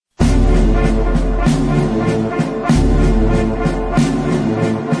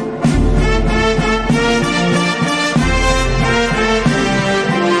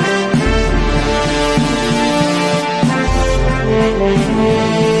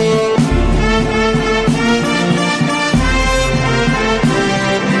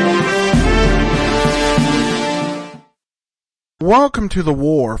Welcome to The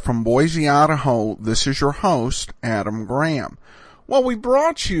War from Boise, Idaho. This is your host, Adam Graham. Well, we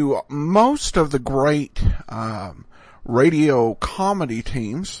brought you most of the great radio comedy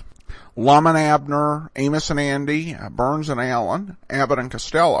teams. Lum and Abner, Amos and Andy, Burns and Allen, Abbott and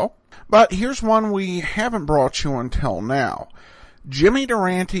Costello. But here's one we haven't brought you until now. Jimmy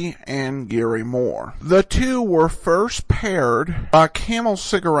Durante and Gary Moore. The two were first paired by Camel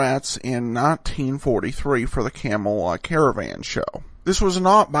Cigarettes in 1943 for the Camel Caravan Show. This was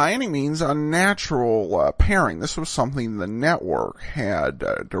not by any means a natural pairing. This was something the network had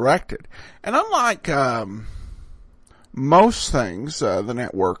directed. And unlike most things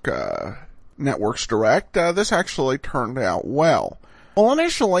the networks direct, this actually turned out well. Well,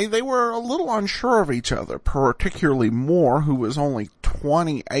 initially, they were a little unsure of each other, particularly Moore, who was only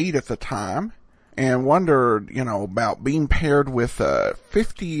 28 at the time, and wondered, about being paired with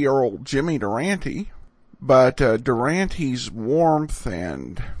 50-year-old Jimmy Durante. But Durante's warmth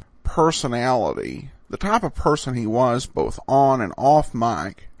and personality, the type of person he was, both on and off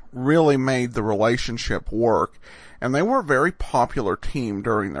mic, really made the relationship work. And they were a very popular team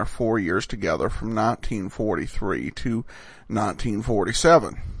during their 4 years together from 1943 to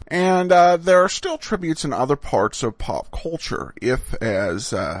 1947. And there are still tributes in other parts of pop culture. If,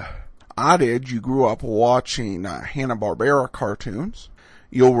 as I did, you grew up watching Hanna-Barbera cartoons,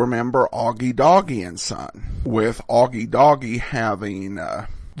 you'll remember Augie Doggie and Son, with Augie Doggie having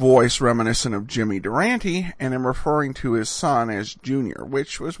voice reminiscent of Jimmy Durante, and in referring to his son as Junior,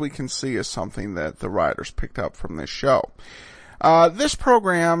 which, as we can see, is something that the writers picked up from this show. This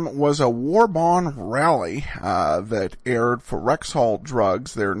program was a war bond rally that aired for Rexall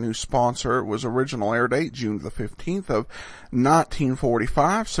Drugs, their new sponsor. It was original air date June the 15th of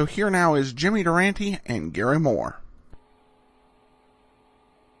 1945. So here now is Jimmy Durante and Gary Moore.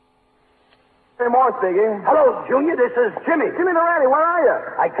 Moore speaking. Hello, Junior. This is Jimmy. Jimmy Durante, where are you?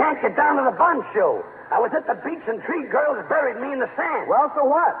 I can't get down to the Bond show. I was at the beach and three girls buried me in the sand. Well, so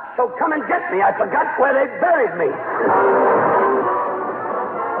what? So come and get me. I forgot where they buried me.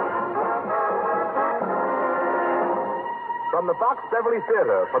 From the Fox Beverly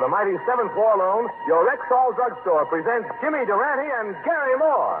Theater for the mighty 7th War Loan, your Rexall Drugstore presents Jimmy Durante and Gary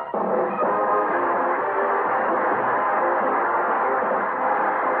Moore.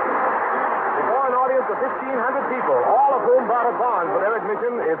 Of 1,500 people, all of whom bought a bond for their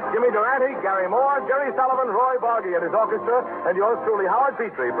admission, it's Jimmy Durante, Gary Moore, Jerry Sullivan, Roy Bargy and his orchestra, and yours truly, Howard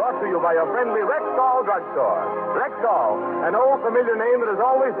Petrie, brought to you by your friendly Rexall Drugstore. Rexall, an old familiar name that has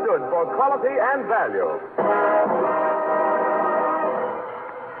always stood for quality and value.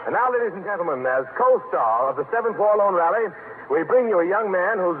 And now, ladies and gentlemen, as co-star of the 7th War Loan Rally, we bring you a young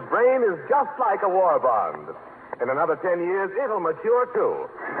man whose brain is just like a war bond. In another 10 years, it'll mature, too.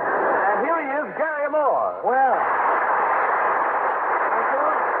 And here he is, Gary Moore. Well,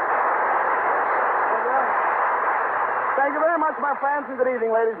 thank you very much, my friends, and good evening,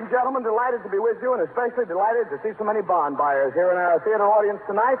 ladies and gentlemen. Delighted to be with you, and especially delighted to see so many bond buyers here in our theater audience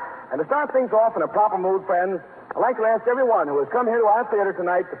tonight. And to start things off in a proper mood, friends, I'd like to ask everyone who has come here to our theater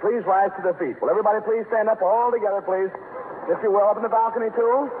tonight to please rise to their feet. Will everybody please stand up all together, please? If you will, up in the balcony,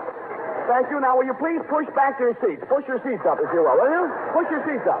 too. Thank you. Now, will you please push back your seats? Push your seats up, if you will you? Push your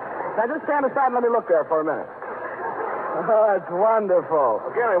seats up. Now, just stand aside and let me look there for a minute. Oh, that's wonderful.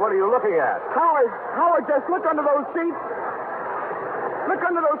 Gary, what are you looking at? Howard, just look under those seats. Look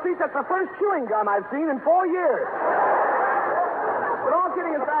under those seats. That's the first chewing gum I've seen in 4 years. But all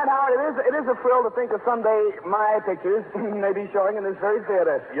kidding aside, Howard, it is a thrill to think that someday my pictures may be showing in this very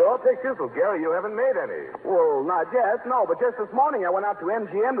theater. Your pictures? Well, Gary, you haven't made any. Well, not yet, no. But just this morning, I went out to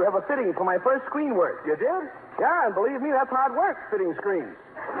MGM to have a fitting for my first screen work. You did? Yeah, and believe me, that's hard work, fitting screens.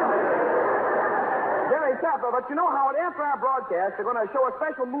 Very tough, but you know, Howard, after our broadcast, they're going to show a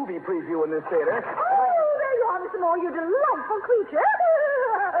special movie preview in this theater. Oh, there you are, Mr. Moore, you delightful creature.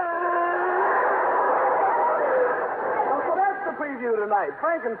 So that's the preview tonight.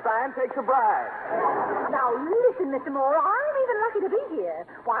 Frankenstein Takes a Bride. Now, listen, Mr. Moore, I'm even lucky to be here.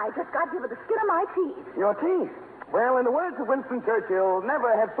 Why, I just got here with the skin of my teeth. Your teeth? Well, in the words of Winston Churchill,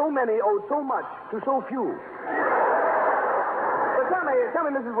 never have so many owed so much to so few. Tell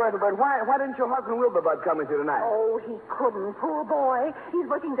me, Mrs. Weatherford, why didn't your husband Wilbur come with you tonight? Oh, he couldn't, poor boy. He's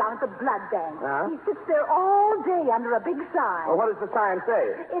working down at the blood bank. Huh? He sits there all day under a big sign. Well, what does the sign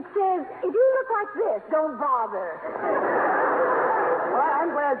say? It says, if you look like this, don't bother. Well,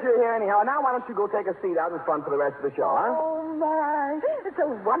 I'm glad you're here anyhow. Now, why don't you go take a seat out in front for the rest of the show, huh? Oh, my. It's so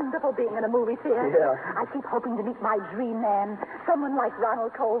wonderful being in a movie theater. Yeah. I keep hoping to meet my dream man, someone like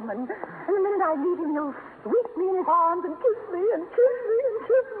Ronald Colman. And the minute I meet him, he'll sweep me in his arms and kiss me and kiss me and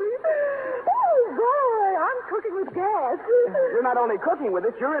kiss me. Oh, boy, I'm cooking with gas. You're not only cooking with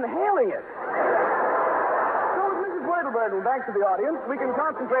it, you're inhaling it. So with Mrs. Wurtelbird back to the audience, we can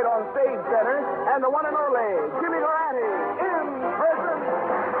concentrate on stage center and the one and only Jimmy Durante in person.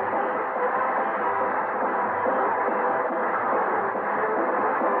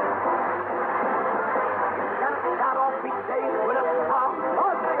 Got off each day with a song. Oh,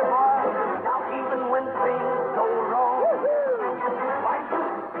 sing it, boy. Now even when things go wrong, why you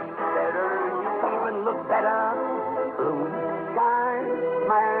better, you even look better. Blue sky,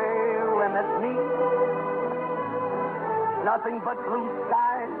 smiling at me. Nothing but blue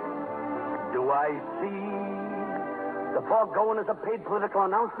skies do I see. The foregoing is a paid political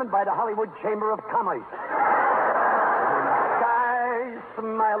announcement by the Hollywood Chamber of Commerce. Skies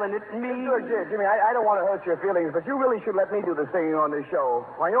smiling at me. Sure, Jimmy, I don't want to hurt your feelings, but you really should let me do the singing on this show.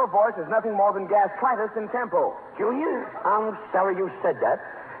 Why, your voice is nothing more than gastritis in tempo. Junior, I'm sorry you said that,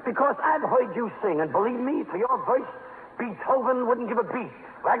 because I've heard you sing, and believe me, for your voice, Beethoven wouldn't give a beat,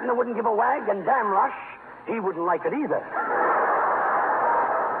 Wagner wouldn't give a wag, and damn Rush, he wouldn't like it either.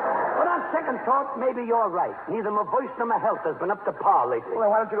 But on second thought, maybe you're right. Neither my voice nor my health has been up to par lately. Well,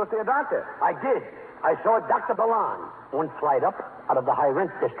 then why don't you go see a doctor? I did. I saw Dr. Balan, one flight up out of the high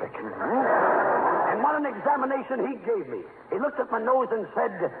rent district. And what an examination he gave me. He looked at my nose and said,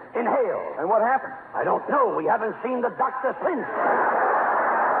 inhale. And what happened? I don't know. We haven't seen the doctor since.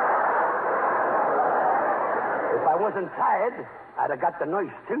 If I wasn't tired, I'd have got the nurse,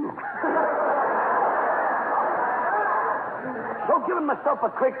 too. So, giving myself a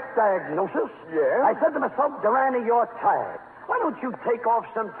quick diagnosis, Yeah? I said to myself, Durante, you're tired. Why don't you take off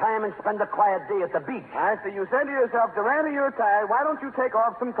some time and spend a quiet day at the beach? I see. You said to yourself, Durante, you're tired. Why don't you take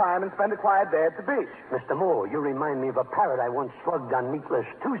off some time and spend a quiet day at the beach? Mr. Moore, you remind me of a parrot I once slugged on Meatless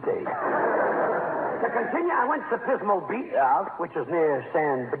Tuesday. To continue, I went to Pismo Beach, Yeah? which is near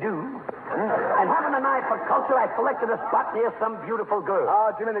San Bedou. And having an eye for culture, I selected a spot near some beautiful girl.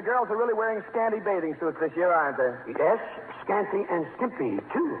 Oh, Jimmy, the girls are really wearing scanty bathing suits this year, aren't they? Yes, scanty and skimpy,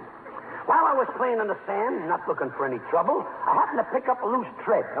 too. While I was playing in the sand, not looking for any trouble, I happened to pick up a loose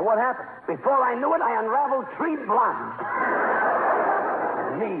thread. And what happened? Before I knew it, I unraveled 3 blondes.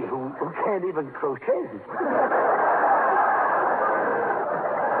 Me, who can't even crochet.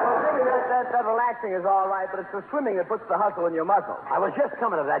 Jimmy, that relaxing is all right, but it's the swimming that puts the hustle in your muscles. I was just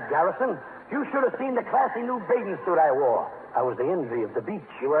coming to that, Garrison. You should have seen the classy new bathing suit I wore. I was the envy of the beach.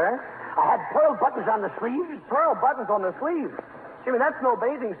 You were? I had pearl buttons on the sleeves. Pearl buttons on the sleeves. Jimmy, that's no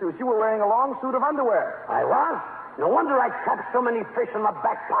bathing suit. You were wearing a long suit of underwear. I was. No wonder I trapped so many fish in my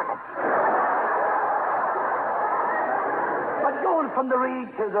back pocket. But going from the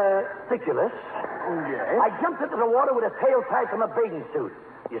reed to the ridiculous, Yes? I jumped into the water with a tail tied to my bathing suit.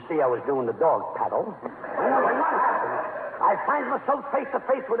 You see, I was doing the dog paddle. And what happened? I find myself face to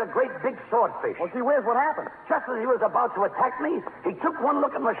face with a great big swordfish. Well, gee whiz, what happened? Just as he was about to attack me, he took one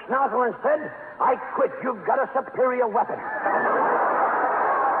look at my schnozzle and said, I quit. You've got a superior weapon.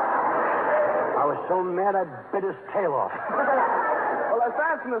 I was so mad I bit his tail off. Well,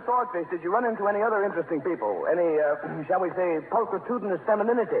 aside from the swordfish, did you run into any other interesting people? Any, shall we say, pulchritudinous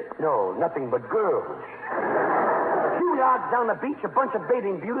femininity? No, nothing but girls. A few yards down the beach, a bunch of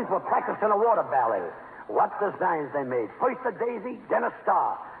bathing beauties were practicing a water ballet. What designs they made. First a daisy, then a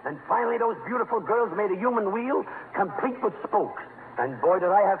star. And finally those beautiful girls made a human wheel, complete with spokes. And boy,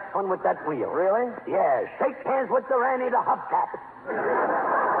 did I have fun with that wheel. Really? Yeah, shake hands with Durante the hubcap.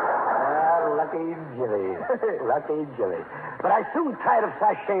 Lucky Jilly. Lucky Jilly. But I soon tired of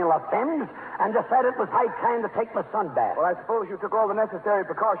sashaying La Femmes and decided it was high time to take my sun bath. Well, I suppose you took all the necessary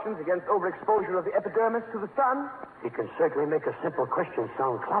precautions against overexposure of the epidermis to the sun? You can certainly make a simple Christian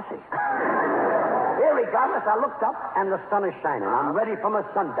sound classy. Regardless, I looked up, and the sun is shining. I'm ready for my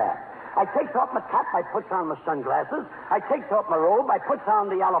sun bath. I takes off my cap, I puts on my sunglasses. I takes off my robe, I puts on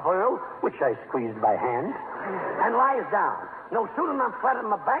the olive oil, which I squeezed by hand, and lies down. No sooner than I'm flat on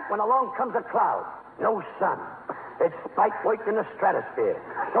my back when along comes a cloud. No sun. It's spike work in the stratosphere.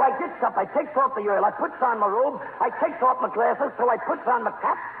 So I gets up, I takes off the oil, I puts on my robe, I takes off my glasses, so I puts on my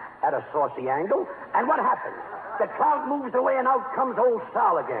cap at a saucy angle, and what happens? The cloud moves away, and out comes old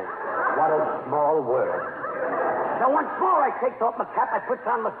Sal again. What a small world. So once more, I takes off my cap, I puts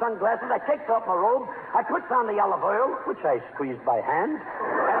on my sunglasses, I takes off my robe, I puts on the olive oil, which I squeezed by hand,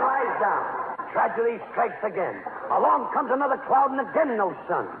 and lies down. Tragedy strikes again. Along comes another cloud, and again no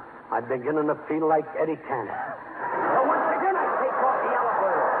sun. I'm beginning to feel like Eddie Tanner. So once again, I take off the olive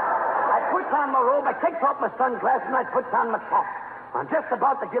oil. I puts on my robe, I takes off my sunglasses, and I puts on my cap. I'm just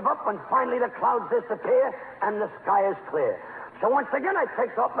about to give up when finally the clouds disappear and the sky is clear. So once again, I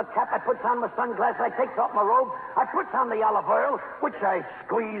takes off my cap, I puts on my sunglasses, I takes off my robe, I puts on the olive oil, which I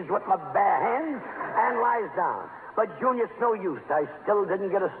squeezed with my bare hands, and lies down. But, Junior, it's no use. I still didn't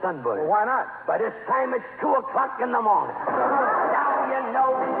get a sunburn. Well, why not? By this time, it's 2 o'clock in the morning. Now you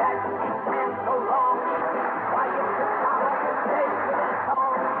know that you can't go wrong. Why you sit down on your stage with a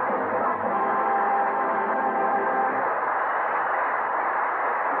song.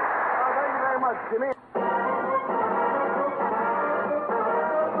 Oh, thank you very much, Jimmy.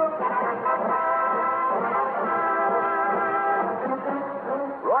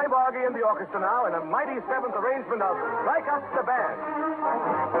 Roy Bargy and the orchestra now in a mighty seventh arrangement of Strike Up the Band.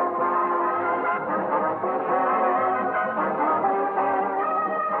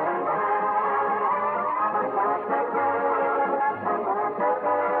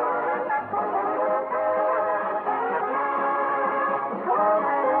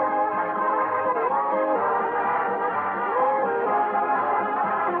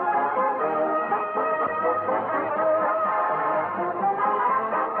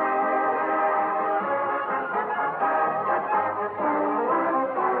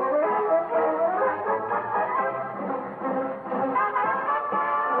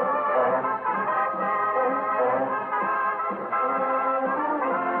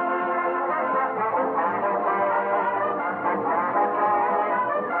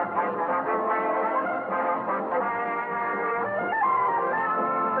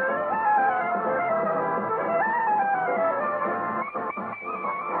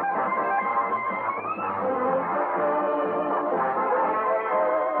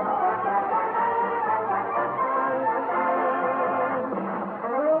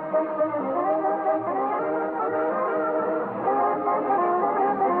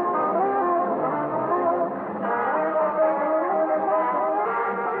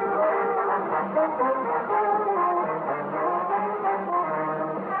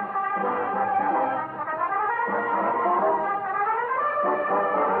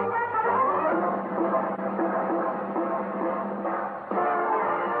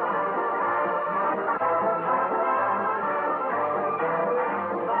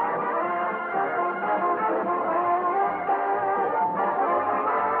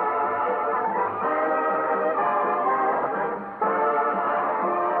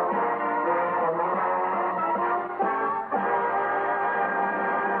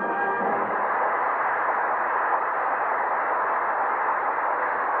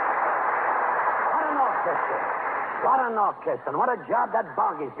 What an orchestra, and what a job that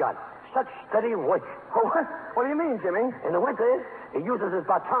Bargy's got. Such steady work. Oh, what do you mean, Jimmy? In the winter, he uses his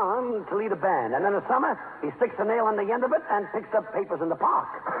baton to lead a band, and in the summer, he sticks a nail on the end of it and picks up papers in the park.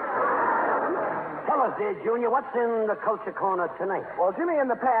 Tell us, dear Junior, what's in the Culture Corner tonight? Well, Jimmy, in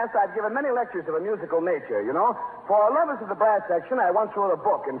the past, I've given many lectures of a musical nature, you know. For lovers of the brass section, I once wrote a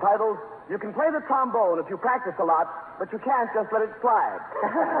book entitled, You Can Play the Trombone If You Practice a Lot, but You Can't Just Let It Slide.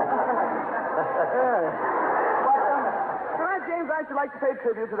 Tonight, James, I should like to pay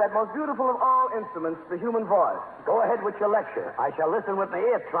tribute to that most beautiful of all instruments, the human voice. Go ahead with your lecture. I shall listen with my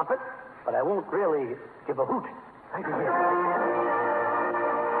ear trumpet, but I won't really give a hoot. Thank you.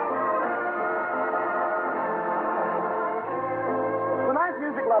 Tonight,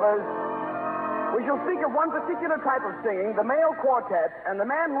 music lovers, we shall speak of one particular type of singing, the male quartet, and the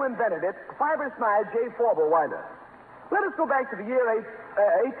man who invented it, Fiber Snide J. Forberwinder. Let us go back to the year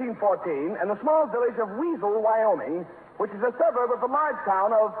 1814 and the small village of Weasel, Wyoming, which is a suburb of the large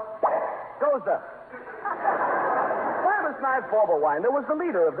town of Goza. Fiber Snide Forberwinder was the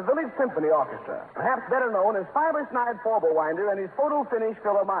leader of the village symphony orchestra, perhaps better known as Fiber Snide Forberwinder and his photo-finish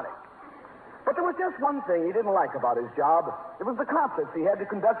Philharmonic. But there was just one thing he didn't like about his job. It was the concerts he had to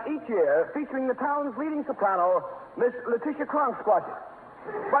conduct each year featuring the town's leading soprano, Miss Letitia Cronksquatchet.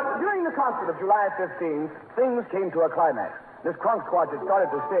 But during the concert of July 15th, things came to a climax. Miss Cronksquatchet started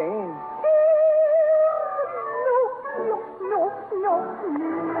to sing...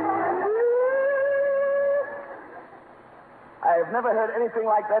 I've never heard anything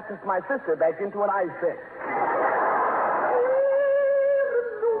like that since my sister backed into an ice pick.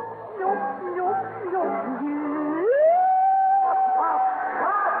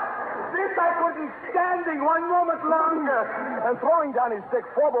 Standing one moment longer. And throwing down his stick,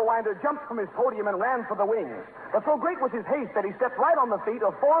 Forberwinder jumped from his podium and ran for the wings. But so great was his haste that he stepped right on the feet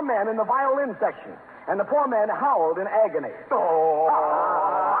of 4 men in the violin section. And the poor men howled in agony. Oh.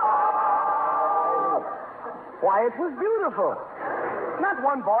 Why, it was beautiful. Not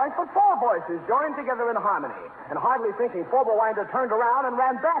one voice, but 4 voices joined together in harmony. And hardly thinking, Forberwinder turned around and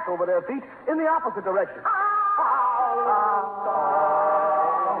ran back over their feet in the opposite direction.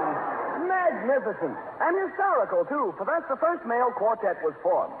 magnificent. And historical, too, for thus the first male quartet was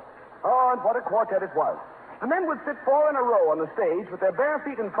formed. Oh, and what a quartet it was. The men would sit four in a row on the stage with their bare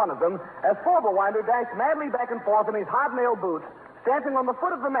feet in front of them as Forberwinder dashed madly back and forth in his hobnail boots, stamping on the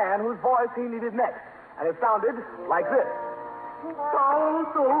foot of the man whose voice he needed next. And it sounded like this.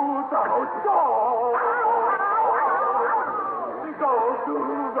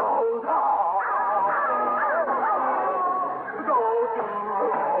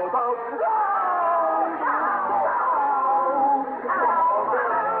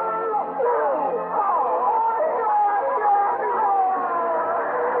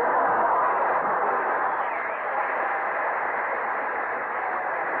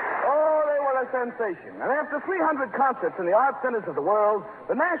 Sensation. And after 300 concerts in the art centers of the world,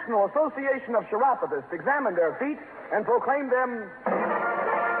 the National Association of Chiropodists examined their feet and proclaimed them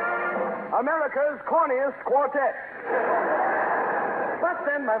America's corniest quartet. But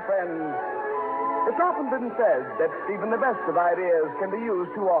then, my friends, it's often been said that even the best of ideas can be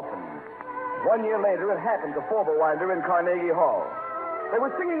used too often. 1 year later, it happened to Forberwinder in Carnegie Hall. They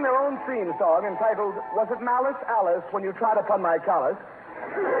were singing their own theme song entitled, Was It Malice, Alice, When You Trod Upon My Callus?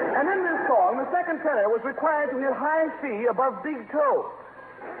 And in this song, the second tenor was required to hit high C above big toe.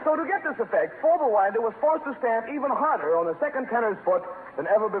 So to get this effect, Forberwinder was forced to stamp even harder on the second tenor's foot than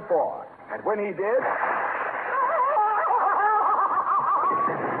ever before. And when he did...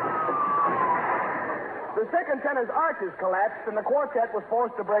 the second tenor's arches collapsed and the quartet was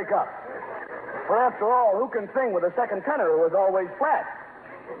forced to break up. For after all, who can sing with a second tenor who is always flat?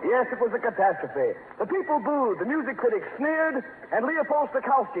 Yes, it was a catastrophe. The people booed, the music critics sneered, and Leopold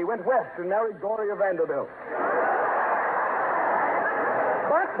Stokowski went west and married Gloria Vanderbilt.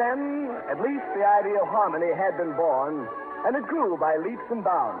 But then, at least the idea of harmony had been born, and it grew by leaps and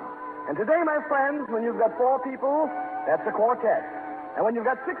bounds. And today, my friends, when you've got 4 people, that's a quartet. And when you've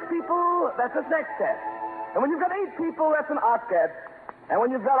got 6 people, that's a sextet. And when you've got 8 people, that's an octet. And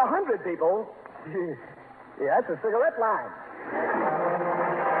when you've got 100 people, yeah, that's a cigarette line.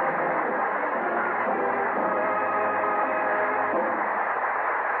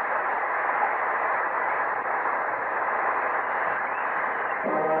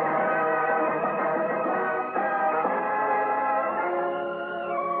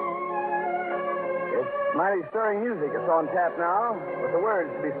 Mighty stirring music is on tap now, with the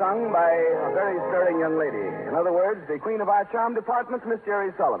words to be sung by a very stirring young lady. In other words, the queen of our charm department, Miss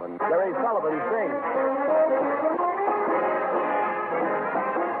Jerry Sullivan. Jerry Sullivan sings.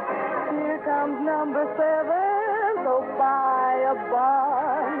 Here comes number 7, so buy a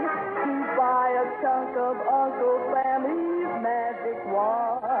bun to buy a chunk of Uncle Sammy's magic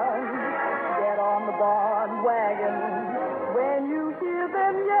wand. Get on the barn wagon when you hear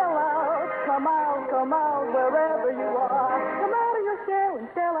them yell out, come out, wherever you are. Come out of your shell and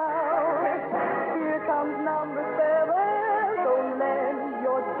sell out. Here comes number 7, so lend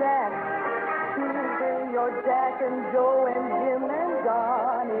your jack to bring your Jack and Joe and Jim and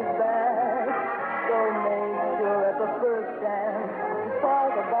Johnny back. So make sure at the first dance you fall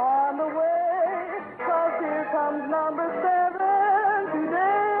the barn away, 'cause here comes number 7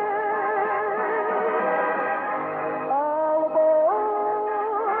 today.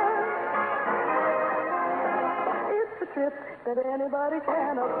 Trip that anybody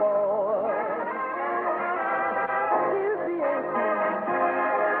can afford. Here's the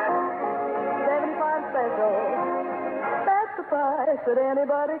 75 special. That's the price that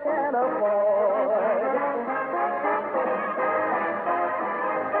anybody can afford.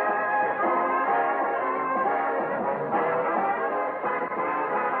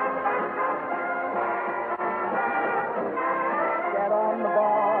 Get on the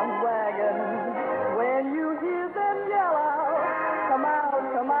barn wagon when you hear them yell out, come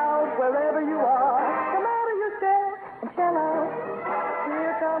out, wherever you are. Come out of your shell and shell out.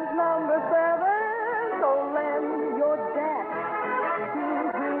 Here comes number 7, so lend your Jack to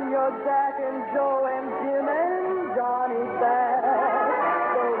bring your Jack and Joe and Jim and Johnny back.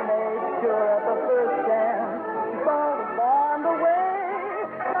 So make sure at the first dance you fall the barn away,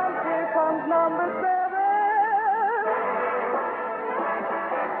 'cause here comes number 7.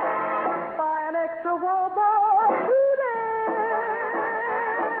 Buy an extra wallboard today.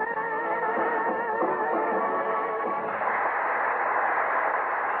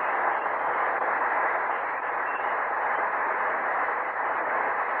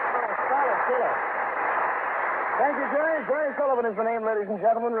 Thank you, Jerry. Jerry Sullivan is the name, ladies and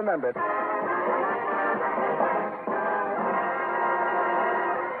gentlemen. Remember it.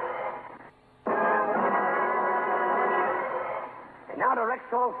 Now to the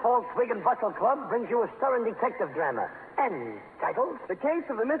Rexall Falls Twig and Bustle Club brings you a stirring detective drama. Titled? The Case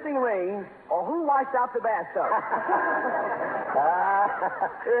of the Missing Ring, or Who Washed Out the Bathtub.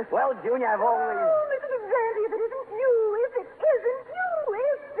 Well, Junior, I've always... Oh, Mr. Vandy, if it isn't you, if it isn't you,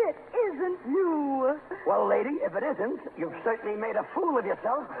 if it isn't you. Well, lady, if it isn't, you've certainly made a fool of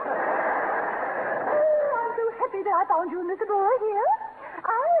yourself. Oh, I'm so happy that I found you and Mr. Boy here. I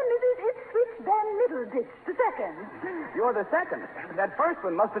am Mrs. Ipswich Van Middleditch, the second. You're the second. That first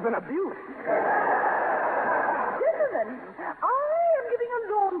one must have been abuse. Gentlemen, I am giving a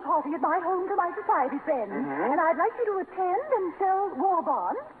lawn party at my home to my society friends, and I'd like you to attend and sell war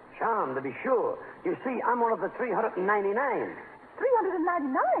bonds. Charm, to be sure. You see, I'm one of the 399. 399?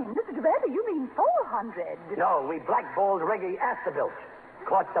 Mr. Devandy, you mean 400. No, we blackballed Reggie Asterbilt.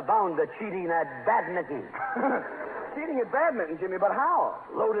 Caught the bounder cheating at badminton. Cheating at badminton, Jimmy, but how?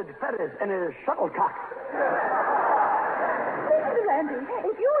 Loaded feathers in his shuttlecock. Mr. Devandy,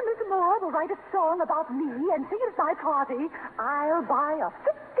 if you and Mr. Moore will write a song about me and sing it at my party, I'll buy a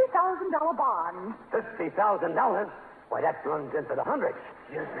 $50,000 bond. $50,000? Why, that runs into the hundreds.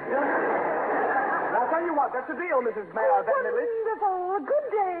 Now, I'll tell you what, that's a deal, Mrs. Van Middleditch. Wonderful. Good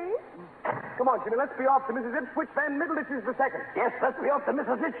day. Come on, Jimmy, let's be off to Mrs. Ipswich Van Middleditch is the second. Yes, let's be off to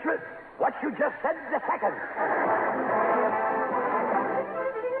Mrs. Ipswich. What you just said, the second.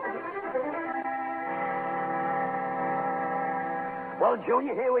 Well,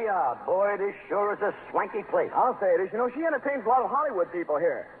 Junior, here we are. Boy, this sure is a swanky place. I'll say it is. You know, she entertains a lot of Hollywood people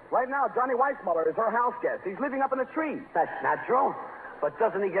here. Right now, Johnny Weissmuller is her house guest. He's living up in a tree. That's natural. But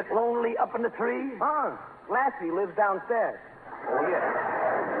doesn't he get lonely up in the tree? Lassie lives downstairs. Oh, yes.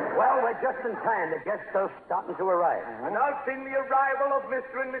 Well, we're just in time. The guests are starting to arrive. Announcing the arrival of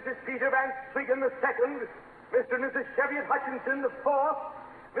Mr. and Mrs. Peter Van Swiegen the second, Mr. and Mrs. Cheviot Hutchinson the fourth,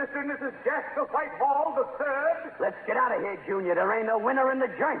 Mr. and Mrs. Jasper Whitehall the third. Let's get out of here, Junior. There ain't no winner in the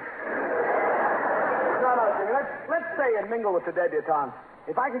joint. No, Jimmy. Let's stay and mingle with the debutantes.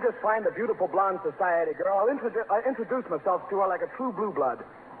 If I can just find a beautiful blonde society girl, I'll introduce myself to her like a true blue blood.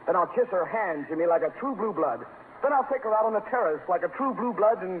 Then I'll kiss her hand, Jimmy, like a true blue blood. Then I'll take her out on the terrace like a true blue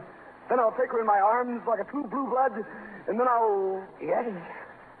blood, and then I'll take her in my arms like a true blue blood, and then I'll... Yes?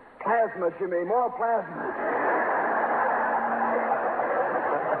 Plasma, Jimmy, more plasma.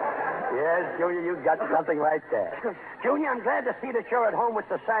 Yes, Junior, you got something right there. Junior, I'm glad to see that you're at home with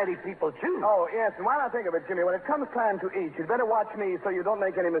society people, too. Oh, yes, and while I think of it, Jimmy, when it comes time to eat, you'd better watch me so you don't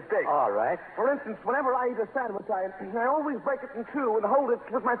make any mistakes. All right. For instance, whenever I eat a sandwich, I always break it in two and hold it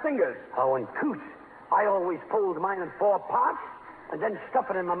with my fingers. Oh, and coot. I always fold mine in 4 parts and then stuff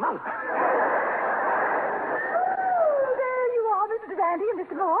it in my mouth. Oh, there you are, Mr. Devandy and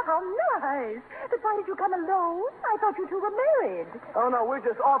Mr. Moore. How nice. But why did you come alone? I thought you two were married. Oh, no, we're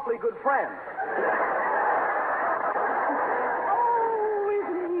just awfully good friends. Oh,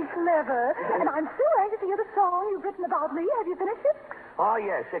 isn't he clever? And I'm so anxious to hear the song you've written about me. Have you finished it? Oh,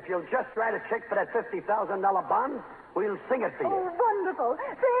 yes. If you'll just write a check for that $50,000 bond, we'll sing it for you. Oh, wonderful.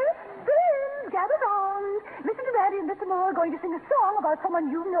 Friends, gather round. Mr. Devandy and Mr. Moore are going to sing a song about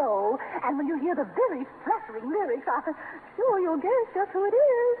someone you know. And when you hear the very flattering lyrics, I'm sure you'll guess just who it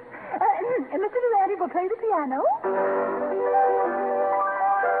is. And Mr. Devandy will play the piano.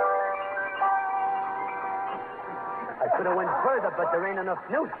 I could have went further, but there ain't enough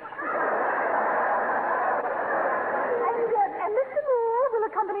notes. And Mr. Moore will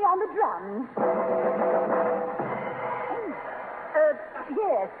accompany on the drums.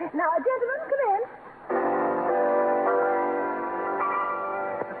 Yes. Now, gentlemen, come in.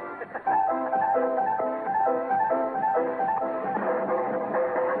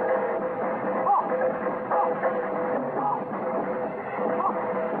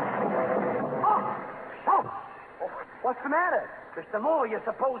 What's the matter? Mr. Moore, you're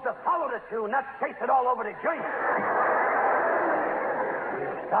supposed to follow the tune, not chase it all over the joint.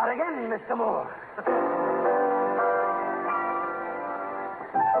 Start again, Mr. Moore.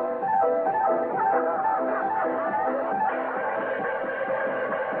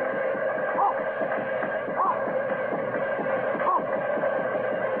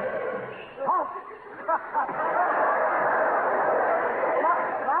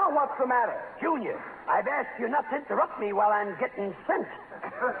 Now what's the matter? Junior, I've asked you not to interrupt me while I'm getting sent.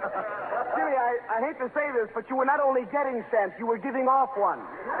 Jimmy, I hate to say this, but you were not only getting sent, you were giving off one.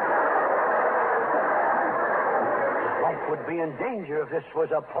 Life would be in danger if this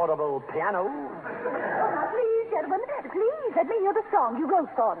was a portable piano. Please, gentlemen, please let me hear the song you wrote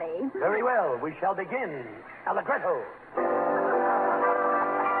for me. Very well, we shall begin. Allegretto.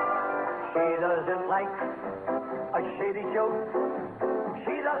 She doesn't like a shady joke.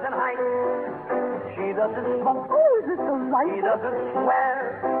 She doesn't hike. She doesn't smoke. Oh, is this delightful? She doesn't swear.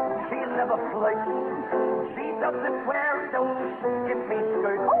 She never flirts. She doesn't wear those skimpy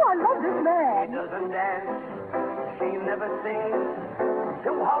skirts. Oh, I love this man. She doesn't dance. She never sings.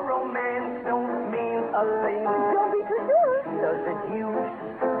 To her romance don't mean a thing. Don't be too sure. She doesn't use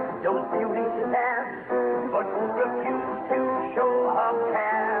those beauty stamps, but refuse to show her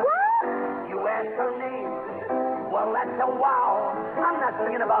care. What? You ask her name. Well, that's a wow. I'm not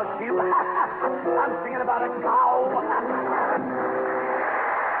singing about you. I'm singing about a cow.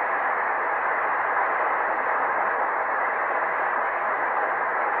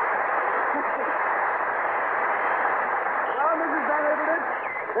 Well, Mrs. Van Everett,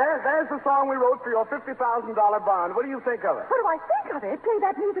 there's the song we wrote for your $50,000 bond. What do you think of it? What do I think of it? Play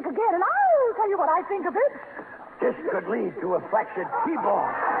that music again, and I'll tell you what I think of it. This could lead to a fractured T-bone.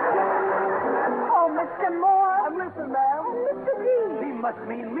 Oh, Mr. Moore. I'm listening, ma'am. And Mr. D. She must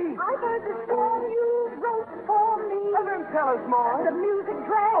mean me. I heard the song you wrote for me. Well, then tell us more. The music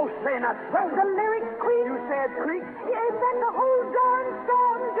drags. Oh, say not so. The lyrics creak. You said creak? Yes, and the whole darn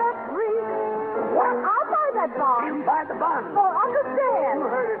song just reeks. What? I'll buy that bond. You buy the bond. For Uncle Sam. You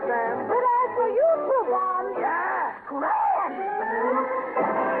heard it, Sam. But as for you, for one, Yeah. grand.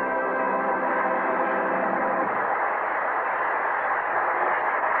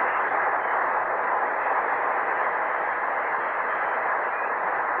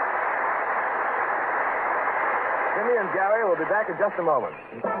 Jimmy and Gary will be back in just a moment.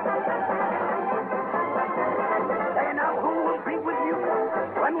 Say now, who will be with you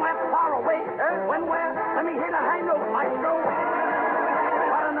when we're far away? When we're, let me hear the high note, maestro.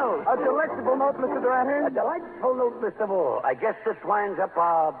 What a note. A delectable note, Mr. Durante. A delightful note, Mr. Moore. I guess this winds up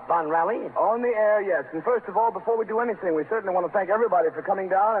our bond rally. On the air, yes. And first of all, before we do anything, we certainly want to thank everybody for coming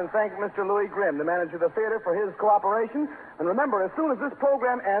down and thank Mr. Louis Grimm, the manager of the theater, for his cooperation. And remember, as soon as this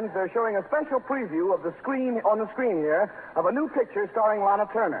program ends, they're showing a special preview of the screen on the screen here of a new picture starring Lana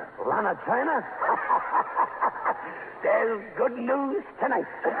Turner. Lana Turner? There's good news tonight.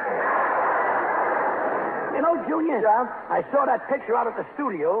 You know, Junior, Yeah? I saw that picture out at the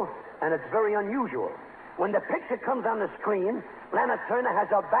studio, and it's very unusual. When the picture comes on the screen, Lana Turner has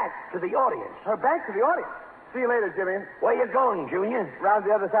her back to the audience. Her back to the audience. See you later, Jimmy. Where you going, Junior? Round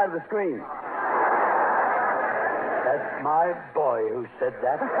the other side of the screen. That's my boy who said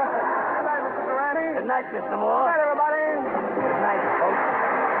that. Good night, Mr. Durante. Good night, Mr. Moore. Good night, everybody. Good night, folks.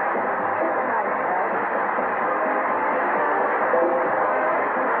 Good night, Pat.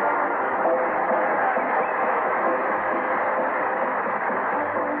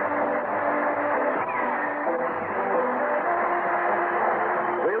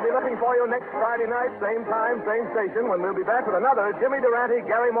 We'll be looking for you next Friday night, same time, same station, when we'll be back with another Jimmy Durante,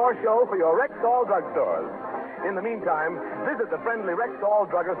 Gary Moore show for your Rexall drugstores. In the meantime, visit the friendly Rexall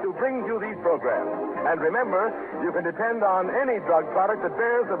druggist who brings you these programs. And remember, you can depend on any drug product that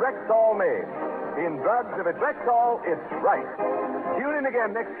bears the Rexall name. In drugs, if it's Rexall, it's right. Tune in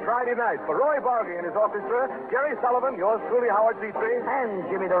again next Friday night for Roy Bargy and his orchestra, Gary Sullivan, yours truly, Howard Petrie, And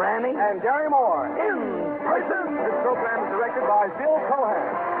Jimmy Durante. and Gary Moore. In person. This program is directed by Bill Cohan.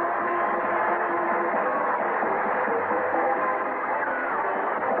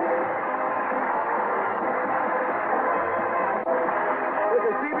 This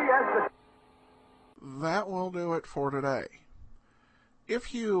is CBS. That will do it for today.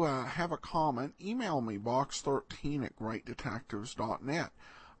 If you have a comment, email me, box13@greatdetectives.net.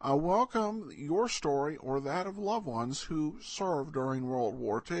 I welcome your story or that of loved ones who served during World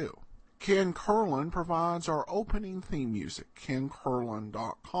War II. Ken Curlin provides our opening theme music,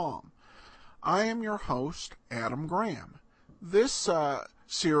 kencurlin.com. I am your host, Adam Graham. This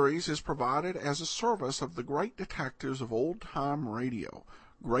series is provided as a service of the Great Detectives of Old Time Radio,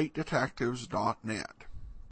 greatdetectives.net.